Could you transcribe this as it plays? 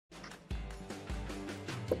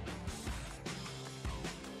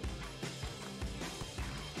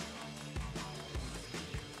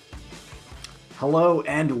Hello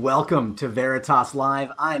and welcome to Veritas Live.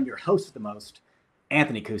 I am your host of the most,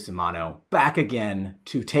 Anthony Cusimano, back again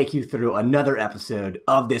to take you through another episode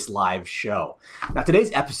of this live show. Now,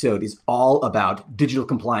 today's episode is all about digital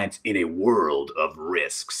compliance in a world of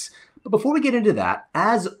risks. But before we get into that,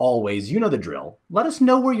 as always, you know the drill. Let us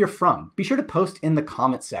know where you're from. Be sure to post in the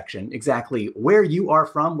comment section exactly where you are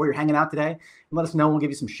from, where you're hanging out today, and let us know. We'll give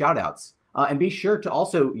you some shout outs. And be sure to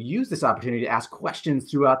also use this opportunity to ask questions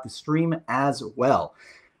throughout the stream as well.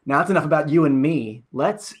 Now, that's enough about you and me.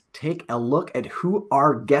 Let's take a look at who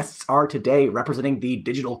our guests are today, representing the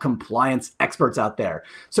digital compliance experts out there.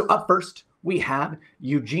 So up first, we have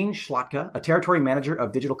Eugene Schlatka, a territory manager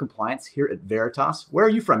of digital compliance here at Veritas. Where are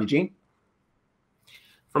you from, Eugene?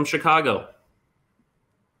 From Chicago.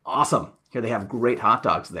 Awesome. Here they have great hot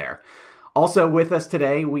dogs there. Also with us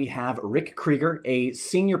today, we have Rick Krieger, a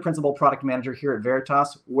senior principal product manager here at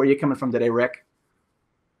Veritas. Where are you coming from today, Rick?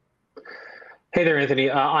 Hey there, Anthony.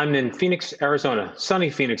 I'm in Phoenix, Arizona, sunny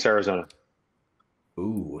Phoenix, Arizona.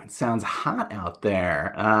 Ooh, it sounds hot out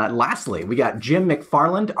there. Lastly, we got Jim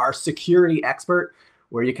McFarland, our security expert.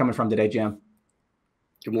 Where are you coming from today, Jim?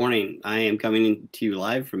 Good morning. I am coming to you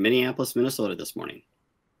live from Minneapolis, Minnesota this morning.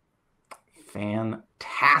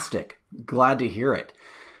 Fantastic. Glad to hear it.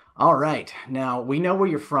 All right. Now, we know where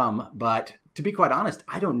you're from, but to be quite honest,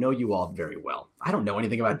 I don't know you all very well. I don't know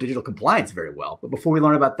anything about digital compliance very well. But before we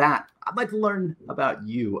learn about that, I'd like to learn about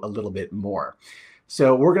you a little bit more.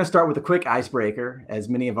 So we're going to start with a quick icebreaker. As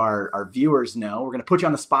many of our viewers know, we're going to put you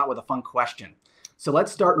on the spot with a fun question. So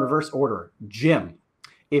let's start in reverse order. Jim,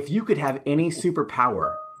 if you could have any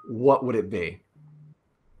superpower, what would it be?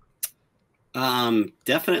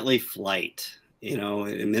 Definitely flight. You know,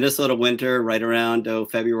 in Minnesota winter, right around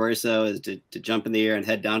February or so, is to jump in the air and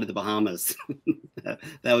head down to the Bahamas.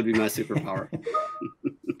 That would be my superpower.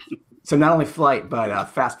 So not only flight, but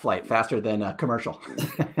fast flight, faster than commercial.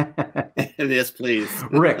 Yes, please.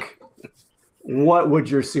 Rick, what would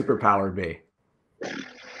your superpower be?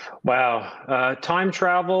 Wow. Time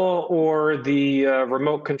travel or the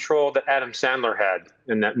remote control that Adam Sandler had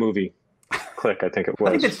in that movie. Click, I think it was.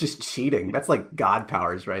 I think that's just cheating. That's like God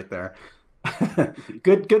powers right there.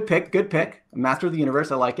 Good pick. Master of the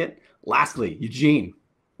universe. I like it. Lastly, Eugene,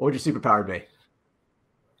 what would your superpower be?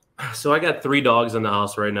 So I got 3 dogs in the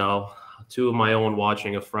house right now, 2 of my own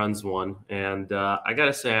watching a friend's one. And I got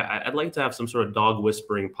to say, I'd like to have some sort of dog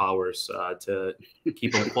whispering powers to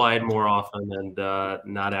keep them quiet more often and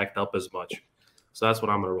not act up as much. So that's what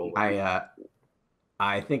I'm going to roll with.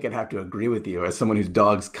 I think I'd have to agree with you as someone whose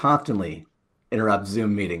dogs constantly interrupt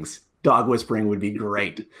Zoom meetings. Dog whispering would be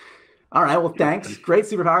great. All right, well, thanks. Great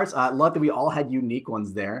superpowers. Love that we all had unique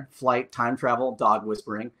ones there. Flight, time travel, dog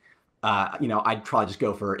whispering. I'd probably just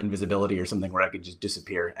go for invisibility or something where I could just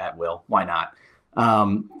disappear at will. Why not?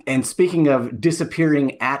 And speaking of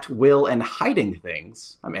disappearing at will and hiding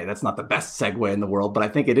things, I mean, that's not the best segue in the world, but I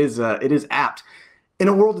think it is apt. In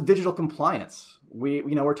a world of digital compliance,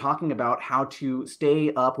 we're talking about how to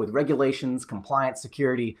stay up with regulations, compliance,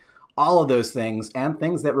 security, all of those things, and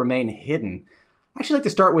things that remain hidden. I actually like to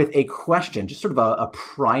start with a question, just sort of a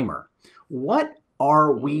primer. What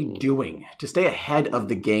are we doing to stay ahead of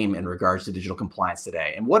the game in regards to digital compliance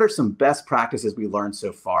today? And what are some best practices we learned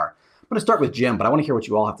so far? I'm going to start with Jim, but I want to hear what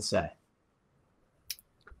you all have to say.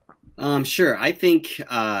 Sure. I think,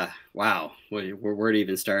 wow, where to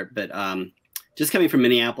even start? But just coming from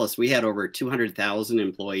Minneapolis, we had over 200,000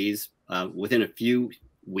 employees within a few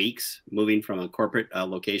weeks moving from corporate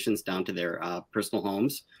locations down to their personal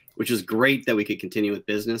homes, which is great that we could continue with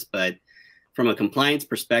business. But from a compliance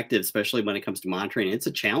perspective, especially when it comes to monitoring, it's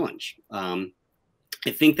a challenge. I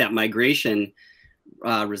think that migration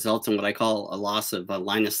results in what I call a loss of a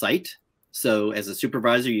line of sight. So as a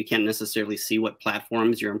supervisor, you can't necessarily see what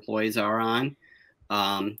platforms your employees are on.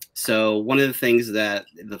 So one of the things that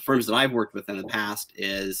the firms that I've worked with in the past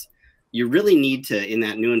is you really need to, in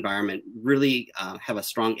that new environment, really have a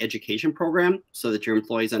strong education program so that your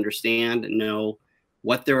employees understand and know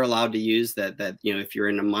what they're allowed to use, that if you're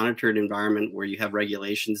in a monitored environment where you have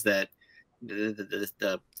regulations that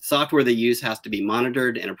the software they use has to be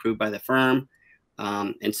monitored and approved by the firm.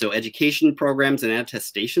 And so education programs and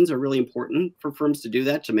attestations are really important for firms to do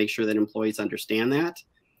that, to make sure that employees understand that.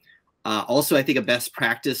 Also, I think a best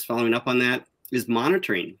practice following up on that is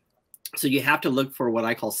monitoring. So you have to look for what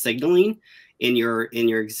I call signaling in your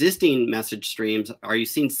existing message streams. Are you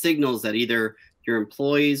seeing signals that either your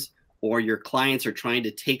employees or your clients are trying to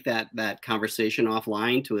take that conversation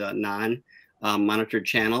offline to a non-monitored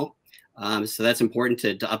channel? So that's important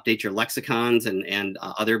to update your lexicons and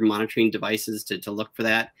other monitoring devices to look for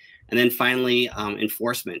that. And then finally,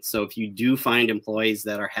 enforcement. So if you do find employees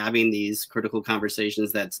that are having these critical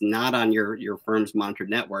conversations that's not on your firm's monitored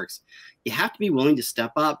networks, you have to be willing to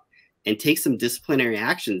step up and take some disciplinary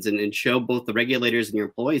actions and show both the regulators and your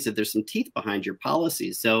employees that there's some teeth behind your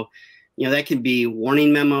policies. So, that can be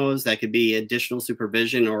warning memos, that could be additional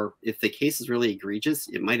supervision, or if the case is really egregious,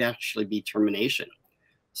 it might actually be termination.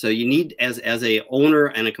 So you need, as a owner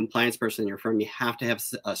and a compliance person in your firm, you have to have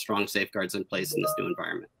strong safeguards in place in this new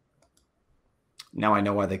environment. Now I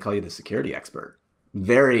know why they call you the security expert.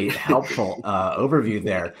 Very helpful overview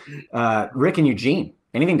there. Rick and Eugene,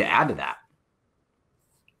 anything to add to that?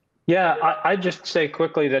 Yeah, I'd just say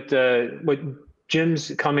quickly that what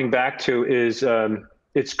Jim's coming back to is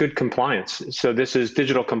it's good compliance. So this is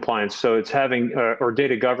digital compliance. So it's having or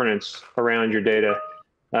data governance around your data.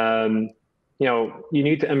 You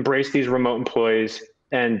need to embrace these remote employees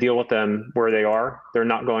and deal with them where they are. They're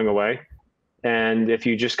not going away. And if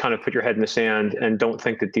you just kind of put your head in the sand and don't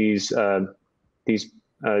think that these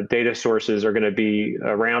data sources are going to be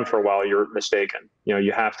around for a while, you're mistaken.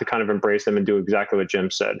 You have to kind of embrace them and do exactly what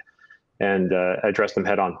Jim said and address them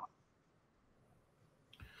head on.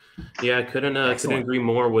 Yeah, I couldn't agree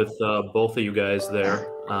more with both of you guys there.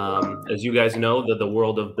 As you guys know, that the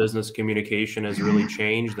world of business communication has really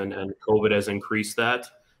changed, and COVID has increased that.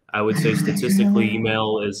 I would say statistically,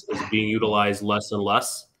 email is being utilized less and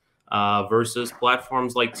less versus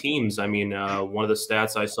platforms like Teams. I mean, one of the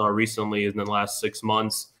stats I saw recently is in the last 6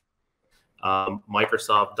 months,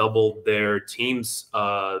 Microsoft doubled their Teams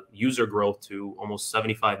user growth to almost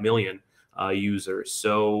 75 million users.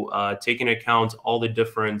 So taking into account all the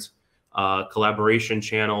different collaboration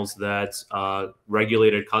channels that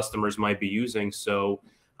regulated customers might be using. So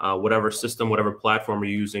whatever system, whatever platform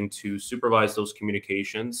you're using to supervise those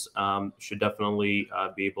communications should definitely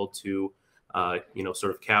be able to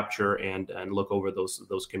sort of capture and look over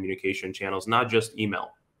those communication channels, not just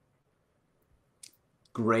email.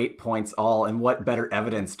 Great points all, and what better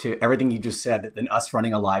evidence to everything you just said than us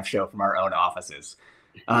running a live show from our own offices.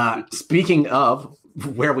 Speaking of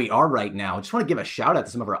where we are right now, I just want to give a shout out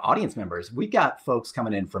to some of our audience members. We got folks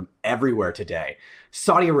coming in from everywhere today.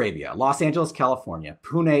 Saudi Arabia, Los Angeles, California,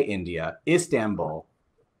 Pune, India, Istanbul.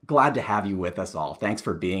 Glad to have you with us all. Thanks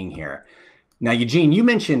for being here. Now, Eugene, you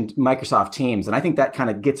mentioned Microsoft Teams, and I think that kind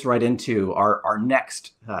of gets right into our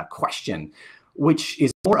next question, which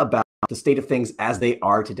is more about the state of things as they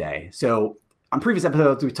are today. So on previous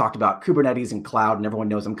episodes, we've talked about Kubernetes and cloud, and everyone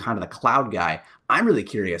knows I'm kind of the cloud guy. I'm really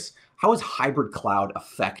curious, how is hybrid cloud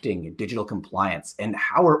affecting digital compliance, and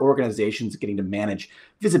how are organizations getting to manage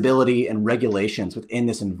visibility and regulations within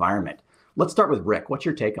this environment? Let's start with Rick. What's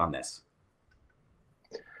your take on this?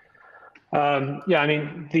 Yeah, I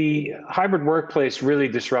mean, the hybrid workplace really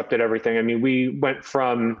disrupted everything. I mean, we went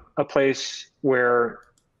from a place where,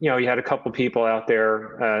 you had a couple people out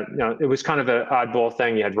there, it was kind of an oddball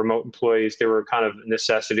thing. You had remote employees. They were kind of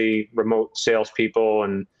necessity, remote salespeople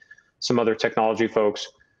and some other technology folks.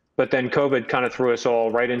 But then COVID kind of threw us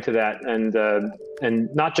all right into that,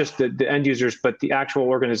 and not just the end users, but the actual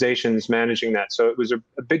organizations managing that. So it was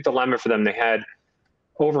a big dilemma for them. They had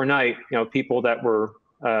overnight, people that were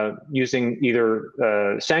using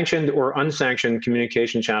either sanctioned or unsanctioned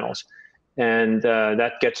communication channels. And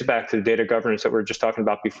that gets back to the data governance that we were just talking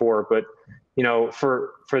about before. But,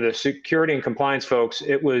 for the security and compliance folks,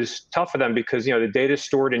 it was tough for them because, the data is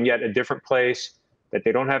stored in yet a different place that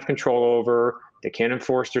they don't have control over. They can't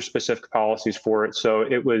enforce their specific policies for it. So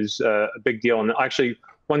it was a big deal. And actually,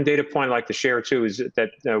 one data point I'd like to share too is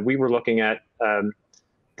that we were looking at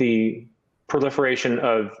the proliferation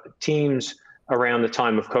of Teams around the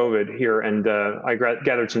time of COVID here. And I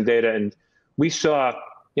gathered some data, and we saw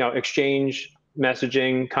exchange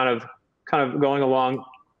messaging kind of going along,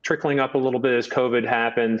 trickling up a little bit as COVID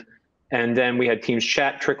happened. And then we had Teams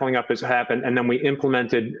chat trickling up as it happened. And then we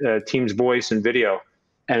implemented Teams voice and video.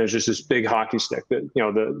 And it was just this big hockey stick that,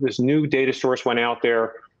 this new data source went out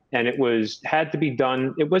there, and it had to be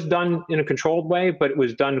done. It was done in a controlled way, but it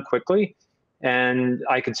was done quickly. And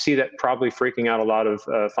I could see that probably freaking out a lot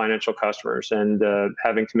of financial customers, and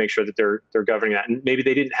having to make sure that they're governing that. And maybe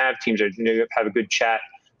they didn't have Teams, they didn't have a good chat,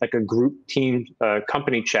 like a group team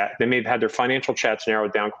company chat. They may have had their financial chats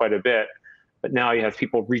narrowed down quite a bit, but now you have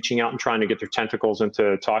people reaching out and trying to get their tentacles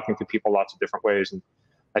into talking to people lots of different ways. And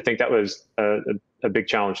I think that was a big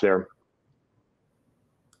challenge there.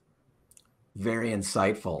 Very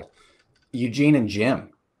insightful. Eugene and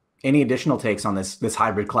Jim, any additional takes on this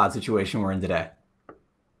hybrid cloud situation we're in today?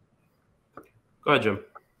 Go ahead, Jim.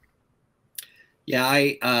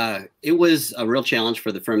 Yeah, it was a real challenge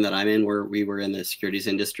for the firm that I'm in, where we were in the securities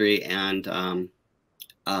industry, and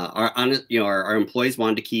our employees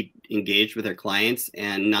wanted to keep engaged with their clients,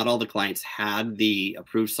 and not all the clients had the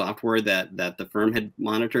approved software that the firm had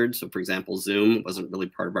monitored. So, for example, Zoom wasn't really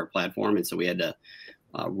part of our platform, and so we had to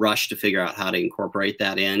rush to figure out how to incorporate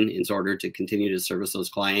that in order to continue to service those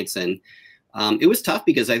clients. And it was tough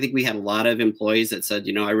because I think we had a lot of employees that said,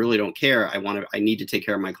 I really don't care. I need to take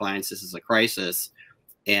care of my clients. This is a crisis.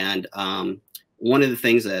 And one of the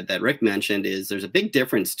things that Rick mentioned is there's a big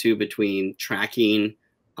difference too between tracking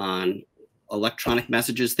on electronic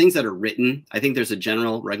messages, things that are written. I think there's a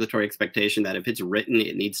general regulatory expectation that if it's written,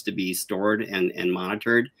 it needs to be stored and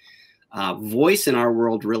monitored. Voice in our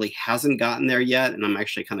world really hasn't gotten there yet. And I'm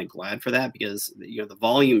actually kind of glad for that, because the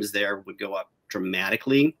volumes there would go up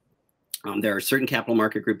dramatically. There are certain capital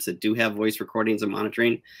market groups that do have voice recordings and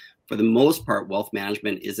monitoring. For the most part, wealth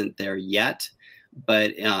management isn't there yet.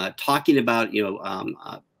 But talking about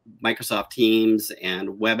Microsoft Teams and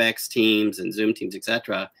WebEx Teams and Zoom Teams,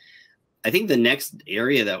 etc., I think the next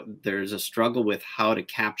area that there's a struggle with how to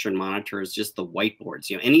capture and monitor is just the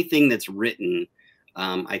whiteboards. Anything that's written.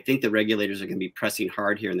 I think the regulators are going to be pressing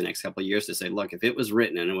hard here in the next couple of years to say, look, if it was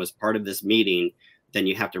written and it was part of this meeting, then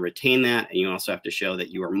you have to retain that, and you also have to show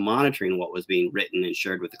that you are monitoring what was being written and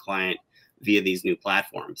shared with the client via these new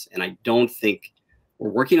platforms. And I don't think we're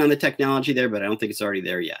working on the technology there, but I don't think it's already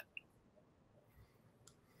there yet.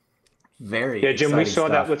 Very Jim, we saw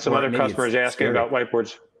stuff. that with some other customers asking about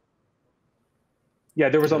whiteboards. Yeah,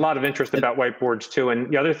 there was a lot of interest about whiteboards too. And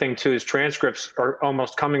the other thing too is transcripts are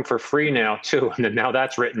almost coming for free now too, and now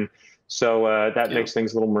that's written. So that makes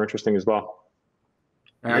things a little more interesting as well.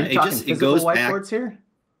 Are you talking physical whiteboards here?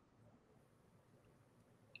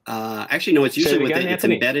 Actually, no, it's usually it's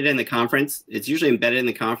embedded in the conference. It's usually embedded in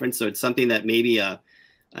the conference. So it's something that maybe an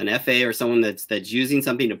FA or someone that's using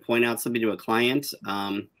something to point out something to a client.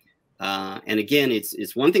 And again,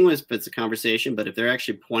 it's one thing when it's a conversation, but if they're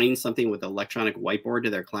actually pointing something with electronic whiteboard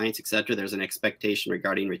to their clients, et cetera, there's an expectation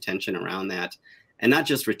regarding retention around that. And not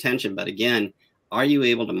just retention, but again, are you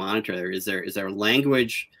able to monitor? Is there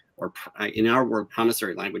language, or in our world,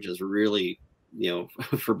 promissory language is really,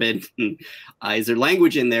 forbidden. Is there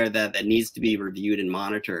language in there that needs to be reviewed and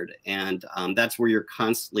monitored? And that's where you're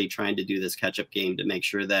constantly trying to do this catch-up game to make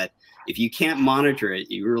sure that if you can't monitor it,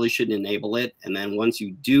 you really shouldn't enable it. And then once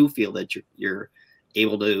you do feel that you're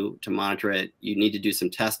able to monitor it, you need to do some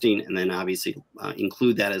testing, and then obviously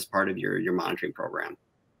include that as part of your monitoring program.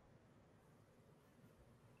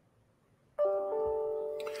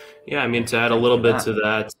 Yeah, I mean, to add a little bit to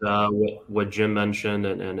that, what Jim mentioned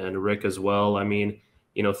and Rick as well, I mean,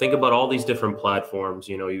 think about all these different platforms.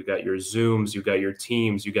 You've got your Zooms, you've got your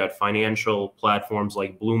Teams, you've got financial platforms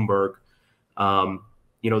like Bloomberg.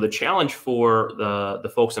 The challenge for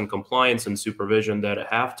the folks in compliance and supervision that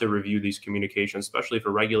have to review these communications, especially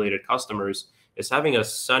for regulated customers, is having a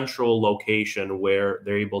central location where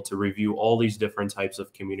they're able to review all these different types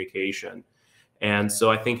of communication. And so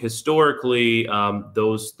I think historically,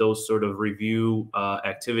 those sort of review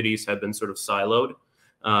activities have been sort of siloed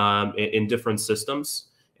in different systems.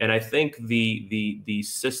 And I think the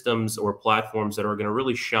systems or platforms that are going to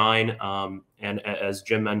really shine, and as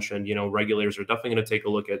Jim mentioned, regulators are definitely going to take a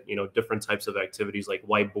look at different types of activities like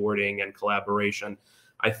whiteboarding and collaboration.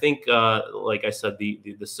 I think, like I said,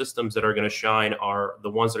 the systems that are going to shine are the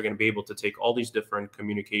ones that are going to be able to take all these different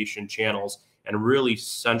communication channels and really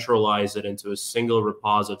centralize it into a single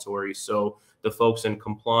repository. So the folks in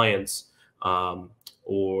compliance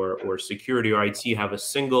or security or IT have a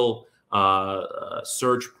single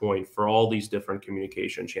search point for all these different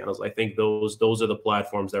communication channels. I think those are the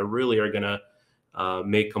platforms that really are going to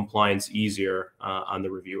make compliance easier on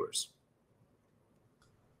the reviewers.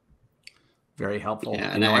 Very helpful.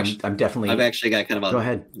 Yeah, and I'm definitely. I've actually got kind of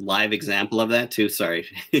a live example of that too. Sorry.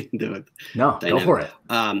 No, go for it.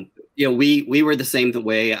 We were the same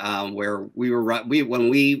way where when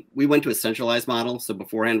we went to a centralized model. So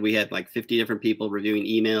beforehand, we had like 50 different people reviewing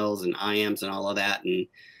emails and IMs and all of that, and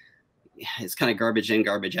it's kind of garbage in,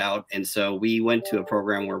 garbage out. And so we went to a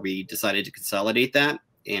program where we decided to consolidate that,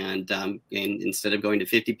 and instead of going to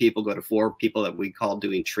 50 people, go to 4 people that we call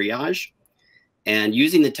doing triage. And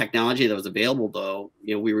using the technology that was available, though,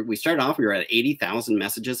 we started off, we were at 80,000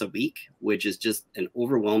 messages a week, which is just an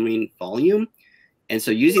overwhelming volume. And so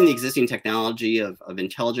using the existing technology of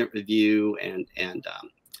intelligent review and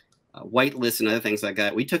whitelist and other things like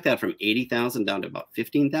that, we took that from 80,000 down to about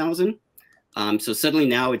 15,000. So suddenly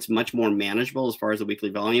now it's much more manageable as far as the weekly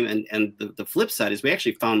volume. And the flip side is we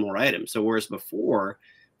actually found more items. So whereas before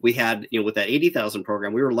we had, with that 80,000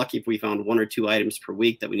 program, we were lucky if we found 1 or 2 items per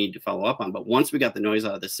week that we needed to follow up on. But once we got the noise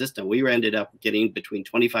out of the system, we ended up getting between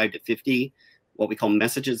 25 to 50 what we call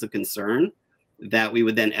messages of concern that we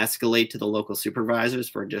would then escalate to the local supervisors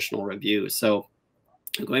for additional review. So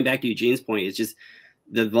going back to Eugene's point, it's just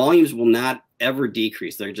the volumes will not ever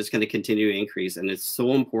decrease. They're just going to continue to increase. And it's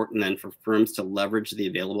so important then for firms to leverage the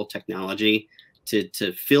available technology to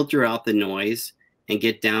filter out the noise and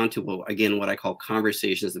get down to, what I call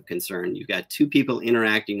conversations of concern. You've got 2 people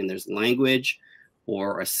interacting and there's language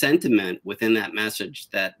or a sentiment within that message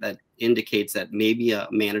that indicates that maybe a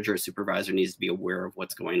manager or supervisor needs to be aware of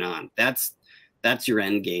what's going on. That's your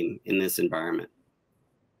end game in this environment.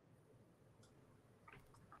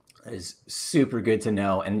 That is super good to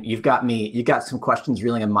know. And you got some questions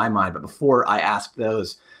reeling in my mind, but before I ask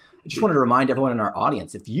those, I just wanted to remind everyone in our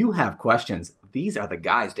audience, if you have questions, these are the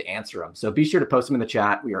guys to answer them. So be sure to post them in the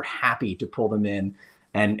chat. We are happy to pull them in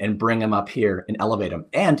and bring them up here and elevate them.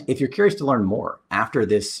 And if you're curious to learn more after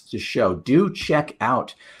this show, do check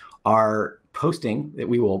out our posting that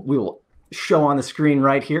we will show on the screen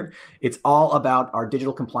right here. It's all about our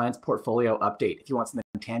digital compliance portfolio update. If you want something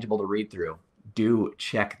tangible to read through, do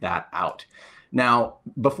check that out. Now,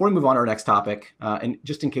 before we move on to our next topic, and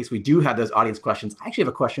just in case we do have those audience questions, I actually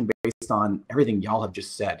have a question based on everything y'all have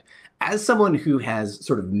just said. As someone who has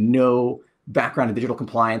sort of no background in digital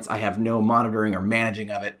compliance, I have no monitoring or managing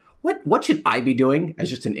of it. What should I be doing as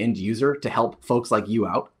just an end user to help folks like you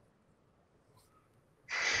out?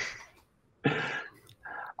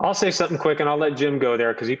 I'll say something quick and I'll let Jim go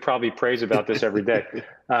there because he probably prays about this every day.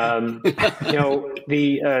 The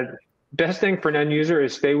best thing for an end user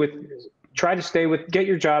is get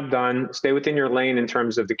your job done, stay within your lane in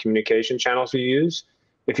terms of the communication channels you use.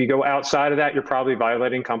 If you go outside of that, you're probably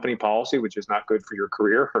violating company policy, which is not good for your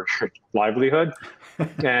career or your livelihood.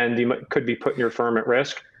 And you could be putting your firm at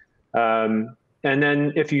risk. And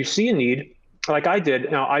then if you see a need, like I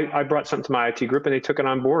did, I brought something to my IT group and they took it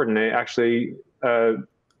on board and they actually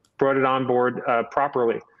brought it on board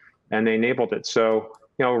properly and they enabled it. So,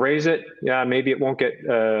 raise it. Yeah, maybe it won't get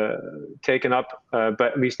taken up, but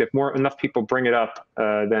at least if enough people bring it up,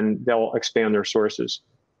 then they'll expand their sources.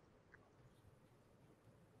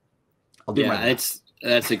 That's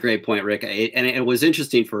a great point, Rick. And it was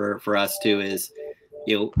interesting for us too. Is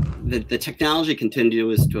the technology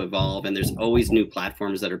continues to evolve, and there's always new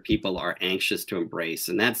platforms that people are anxious to embrace,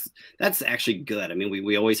 and that's actually good. I mean,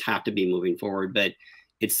 we always have to be moving forward, but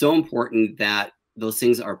it's so important that those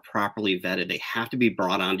things are properly vetted. They have to be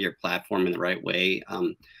brought onto your platform in the right way.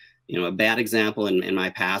 A bad example in my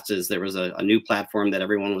past is there was a new platform that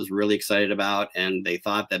everyone was really excited about, and they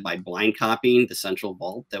thought that by blind copying the central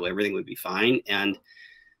vault, that everything would be fine. And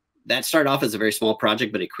that started off as a very small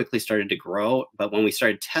project, but it quickly started to grow. But when we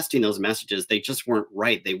started testing those messages, they just weren't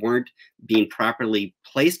right. They weren't being properly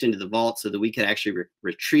placed into the vault so that we could actually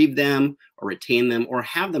retrieve them or retain them or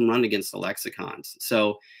have them run against the lexicons.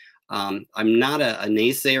 So I'm not a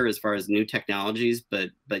naysayer as far as new technologies,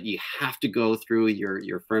 but you have to go through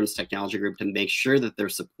your firm's technology group to make sure that they're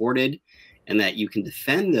supported and that you can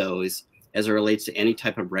defend those as it relates to any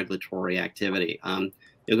type of regulatory activity.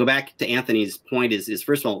 You'll go back to Anthony's point is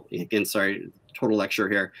first of all, again, sorry, total lecture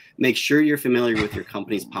here, make sure you're familiar with your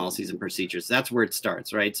company's policies and procedures. That's where it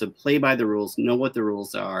starts, right? So play by the rules, know what the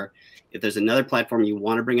rules are. If there's another platform you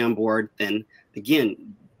want to bring on board, then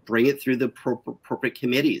again, bring it through the appropriate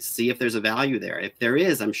committees, see if there's a value there. If there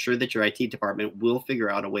is, I'm sure that your IT department will figure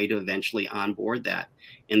out a way to eventually onboard that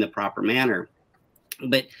in the proper manner.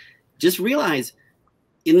 But just realize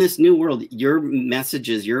in this new world, your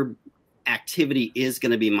messages, your activity is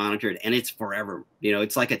going to be monitored, and it's forever.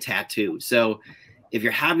 It's like a tattoo. So if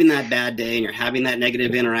you're having that bad day and you're having that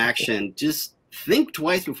negative interaction, just think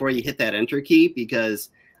twice before you hit that enter key, because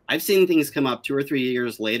I've seen things come up 2 or 3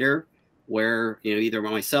 years later where either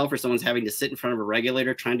myself or someone's having to sit in front of a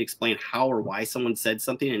regulator trying to explain how or why someone said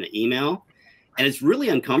something in an email, and it's really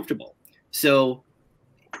uncomfortable. So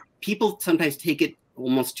people sometimes take it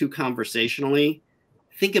almost too conversationally.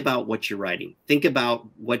 Think about what you're writing. Think about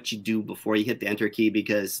what you do before you hit the enter key,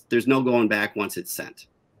 because there's no going back once it's sent.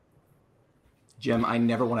 Jim, I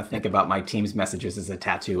never want to think about my team's messages as a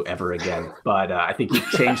tattoo ever again, but I think you've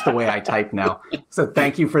changed the way I type now. So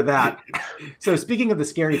thank you for that. So speaking of the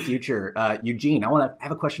scary future, Eugene, I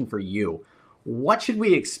have a question for you. What should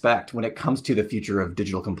we expect when it comes to the future of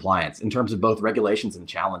digital compliance in terms of both regulations and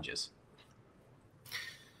challenges?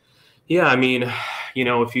 Yeah, I mean,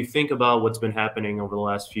 if you think about what's been happening over the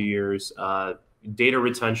last few years, data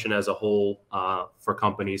retention as a whole for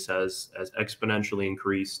companies has exponentially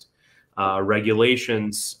increased.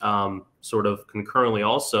 Regulations sort of concurrently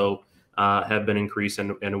also have been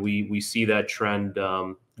increasing, and we see that trend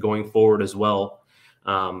going forward as well.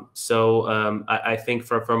 I think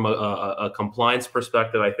from a compliance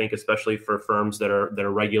perspective, I think especially for firms that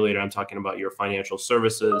are regulated, I'm talking about your financial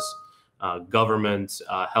services, government,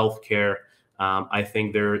 healthcare. I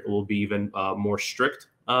think there will be even more strict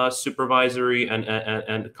supervisory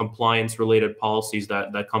and compliance related policies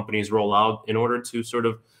that companies roll out in order to sort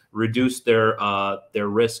of reduce their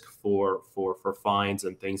risk for fines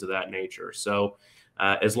and things of that nature. So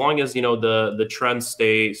as long as the trends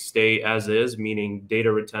stay as is, meaning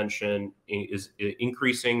data retention is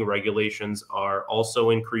increasing, regulations are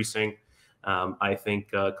also increasing. I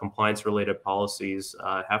think compliance related policies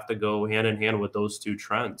have to go hand in hand with those two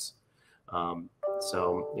trends.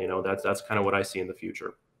 That's kind of what I see in the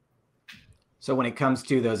future. So when it comes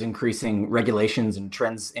to those increasing regulations and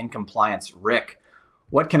trends in compliance, Rick,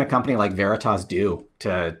 what can a company like Veritas do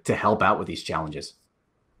to help out with these challenges?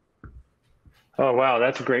 Oh, wow.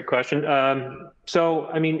 That's a great question. So,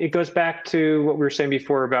 I mean, it goes back to what we were saying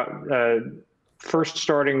before about first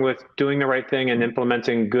starting with doing the right thing and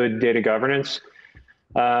implementing good data governance.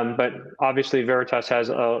 But obviously Veritas has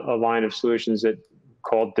a line of solutions that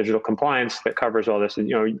called digital compliance that covers all this. And,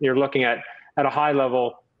 you're looking at a high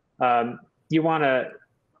level, you want to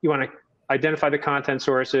identify the content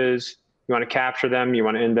sources, you want to capture them, you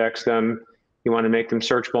want to index them, you want to make them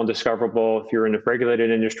searchable and discoverable. If you're in a regulated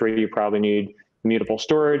industry, you probably need immutable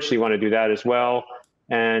storage, so you want to do that as well,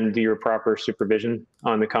 and do your proper supervision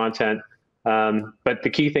on the content. But the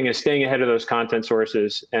key thing is staying ahead of those content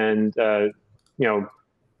sources. And the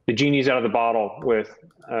genie's out of the bottle with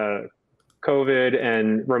COVID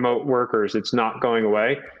and remote workers. It's not going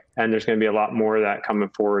away, and there's going to be a lot more of that coming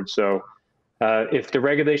forward. So if the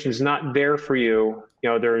regulation is not there for you,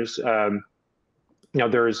 there's a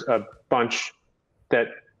bunch that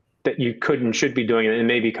you could and should be doing, and it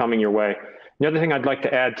may be coming your way. The other thing I'd like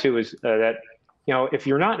to add too is that if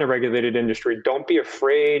you're not in a regulated industry, don't be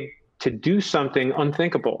afraid to do something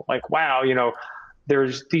unthinkable. Like, wow,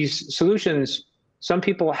 there's these solutions. Some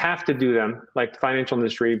people have to do them, like the financial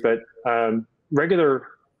industry, but regular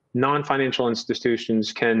non-financial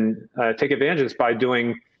institutions can take advantage of this by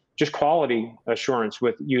doing just quality assurance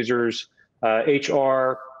with users,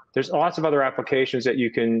 HR. There's lots of other applications that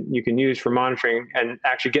you can use for monitoring and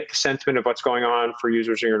actually get the sentiment of what's going on for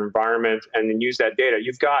users in your environment, and then use that data.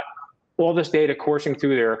 You've got all this data coursing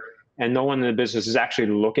through there, and no one in the business is actually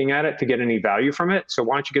looking at it to get any value from it. So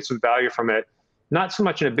why don't you get some value from it? Not so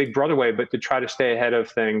much in a big brother way, but to try to stay ahead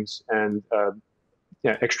of things and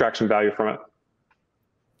extract some value from it.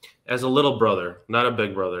 As a little brother, not a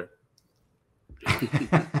big brother.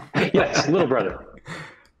 Yes, little brother.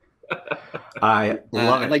 I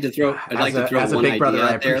love it. I'd like to throw as a one big brother, idea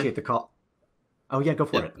I out there. appreciate the call. Oh yeah, go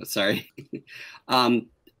for it. Sorry.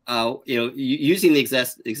 Using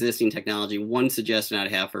the existing technology, one suggestion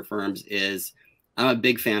I'd have for firms is, I'm a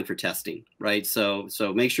big fan for testing, right? So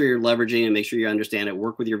make sure you're leveraging and make sure you understand it,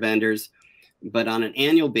 work with your vendors. But on an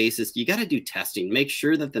annual basis, you got to do testing. Make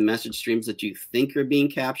sure that the message streams that you think are being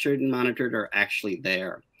captured and monitored are actually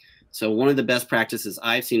there. So one of the best practices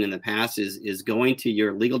I've seen in the past is going to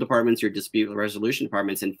your legal departments, your dispute resolution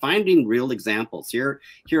departments, and finding real examples. Here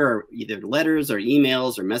are either letters or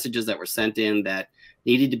emails or messages that were sent in that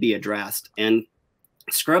needed to be addressed, and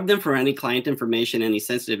scrub them for any client information, any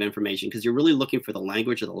sensitive information, because you're really looking for the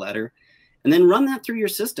language of the letter, and then run that through your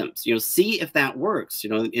systems. See if that works.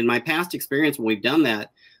 In my past experience, when we've done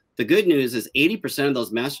that, the good news is 80% of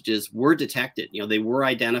those messages were detected. They were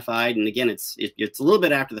identified. And again, it's a little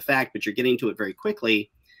bit after the fact, but you're getting to it very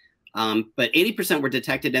quickly. But 80% were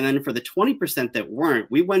detected. And then for the 20% that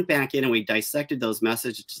weren't, we went back in and we dissected those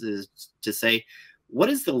messages to say, what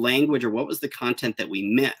is the language or what was the content that we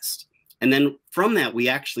missed? And then from that, we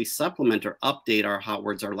actually supplement or update our hot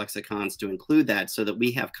words, our lexicons to include that, so that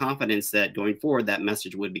we have confidence that going forward, that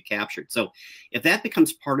message would be captured. So if that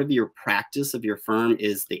becomes part of your practice of your firm,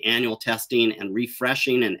 is the annual testing and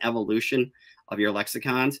refreshing and evolution of your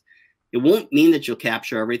lexicons, it won't mean that you'll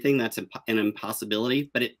capture everything. That's an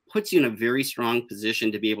impossibility, but it puts you in a very strong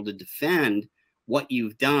position to be able to defend what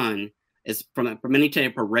you've done is from any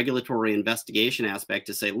type of regulatory investigation aspect,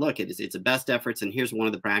 to say, look, it's a best efforts, and here's one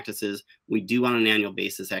of the practices we do on an annual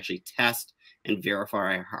basis: actually test and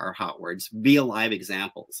verify our hot words via live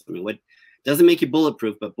examples. I mean, what doesn't make you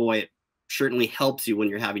bulletproof, but boy, it certainly helps you when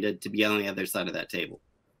you're having to be on the other side of that table.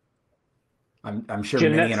 I'm sure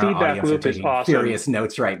Jim, many in our audience are taking furious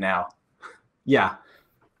notes right now. Yeah,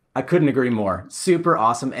 I couldn't agree more. Super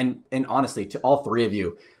awesome. And honestly, to all three of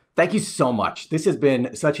you, Thank you so much. This has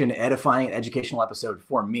been such an edifying, educational episode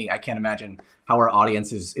for me. I can't imagine how our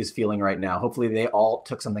audience is feeling right now. Hopefully they all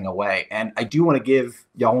took something away. And I do want to give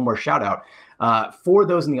y'all one more shout out. For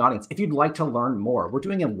those in the audience, if you'd like to learn more, we're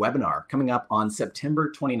doing a webinar coming up on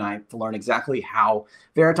September 29th to learn exactly how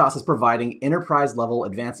Veritas is providing enterprise-level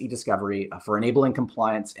advanced e-discovery for enabling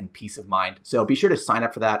compliance and peace of mind. So be sure to sign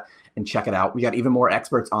up for that and check it out. We got even more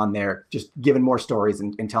experts on there, just giving more stories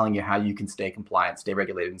and telling you how you can stay compliant, stay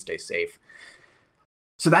regulated, and stay safe.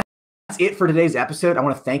 So that's it for today's episode. I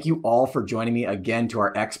want to thank you all for joining me again. To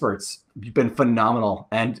our experts, you've been phenomenal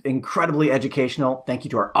and incredibly educational. Thank you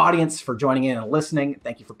to our audience for joining in and listening.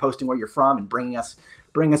 Thank you for posting where you're from and bringing us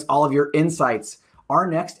all of your insights. Our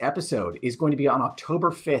next episode is going to be on October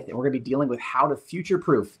 5th, and we're going to be dealing with how to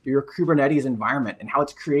future-proof your Kubernetes environment and how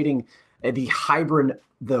it's creating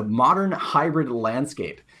the modern hybrid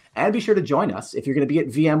landscape. And be sure to join us. If you're going to be at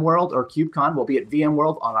VMworld or KubeCon, we'll be at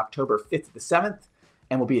VMworld on October 5th to the 7th.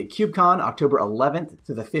 And we'll be at KubeCon October 11th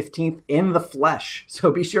to the 15th in the flesh.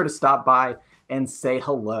 So be sure to stop by and say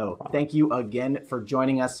hello. Thank you again for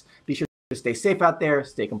joining us. Be sure to stay safe out there,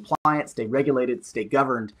 stay compliant, stay regulated, stay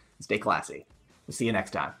governed, and stay classy. We'll see you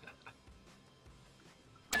next time.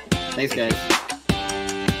 Thanks, guys.